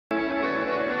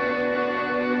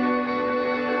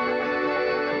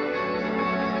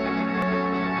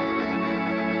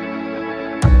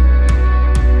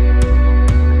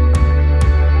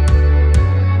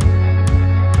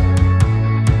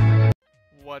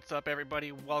What's up,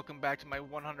 everybody? Welcome back to my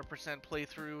 100%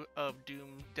 playthrough of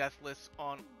Doom Deathless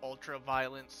on Ultra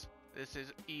Violence. This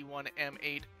is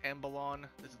E1M8 Embolon.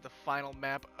 This is the final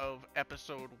map of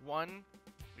episode 1.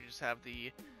 We just have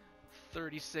the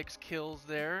 36 kills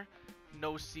there,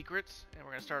 no secrets, and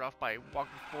we're going to start off by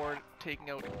walking forward,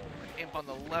 taking out an imp on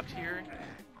the left here,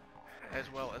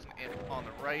 as well as an imp on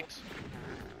the right.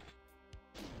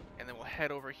 And then we'll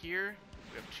head over here.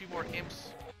 We have two more imps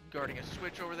guarding a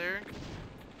switch over there.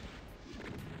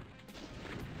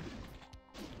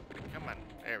 Come on,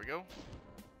 there we go.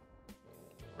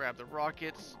 Grab the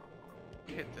rockets,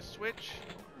 hit the switch,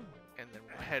 and then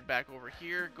we'll head back over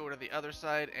here, go to the other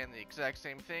side, and the exact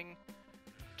same thing.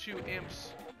 Two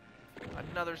imps,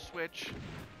 another switch.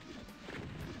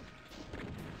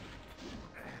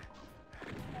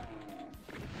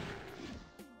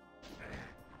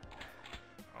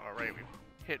 Alright, we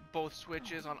hit both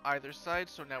switches on either side,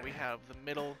 so now we have the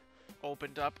middle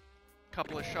opened up.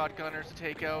 Couple of shotgunners to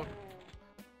take out.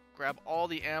 Grab all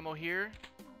the ammo here.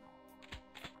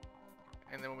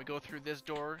 And then when we go through this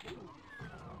door,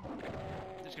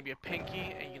 there's going to be a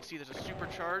pinky, and you can see there's a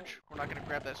supercharge. We're not going to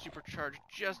grab that supercharge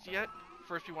just yet.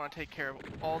 First, we want to take care of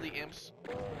all the imps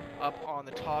up on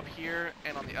the top here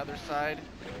and on the other side.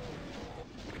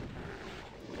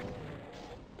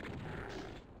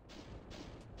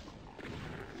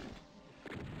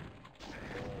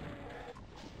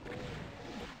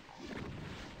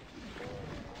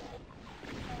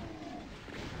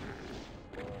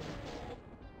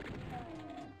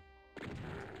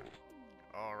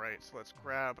 Alright, so let's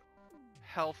grab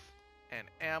health and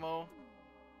ammo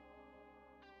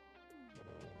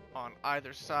on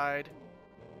either side.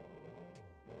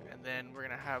 And then we're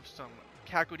going to have some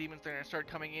Caco demons that are going to start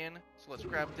coming in. So let's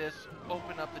grab this,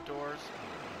 open up the doors,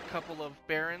 a couple of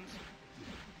barons.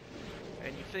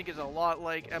 And you think it's a lot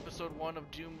like episode 1 of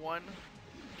Doom 1,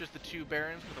 just the two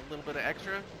barons with a little bit of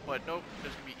extra. But nope,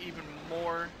 there's going to be even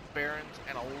more barons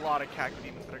and a lot of Caco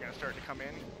demons that are going to start to come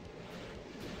in.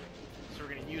 So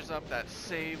we're going to use up that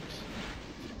saved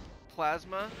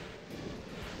plasma.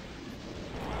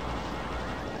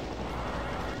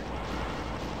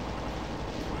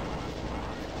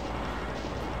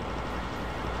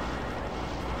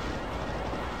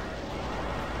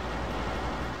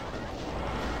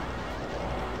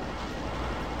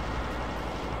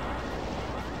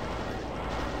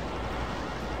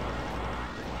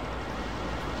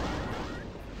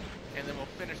 And then we'll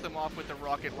finish them off with the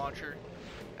rocket launcher.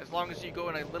 As long as you go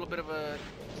in a little bit of a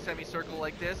semicircle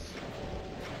like this,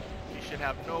 you should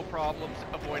have no problems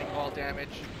avoiding all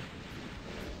damage.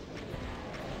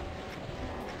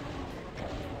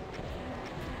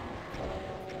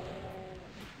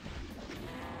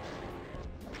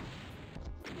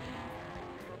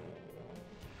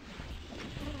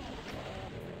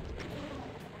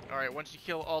 Alright, once you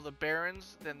kill all the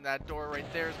barons, then that door right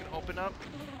there is going to open up.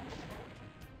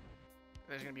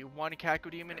 There's going to be one Caco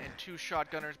demon and two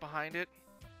shotgunners behind it.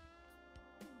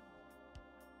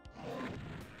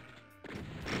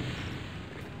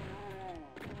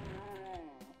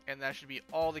 And that should be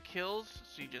all the kills.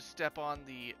 So you just step on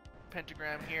the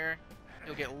pentagram here.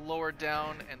 You'll get lowered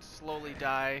down and slowly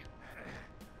die.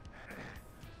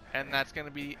 And that's going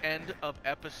to be the end of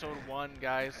episode 1,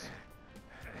 guys.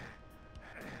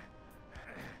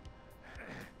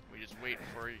 We just wait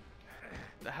for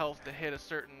the health to hit a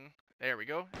certain... There we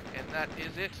go, and that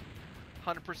is it.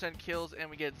 100% kills, and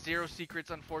we get 0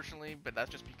 secrets, unfortunately, but that's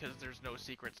just because there's no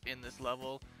secrets in this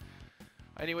level.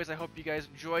 Anyways, I hope you guys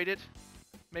enjoyed it.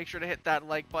 Make sure to hit that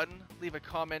like button, leave a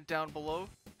comment down below,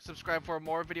 subscribe for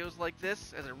more videos like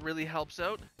this, as it really helps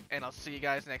out, and I'll see you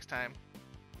guys next time.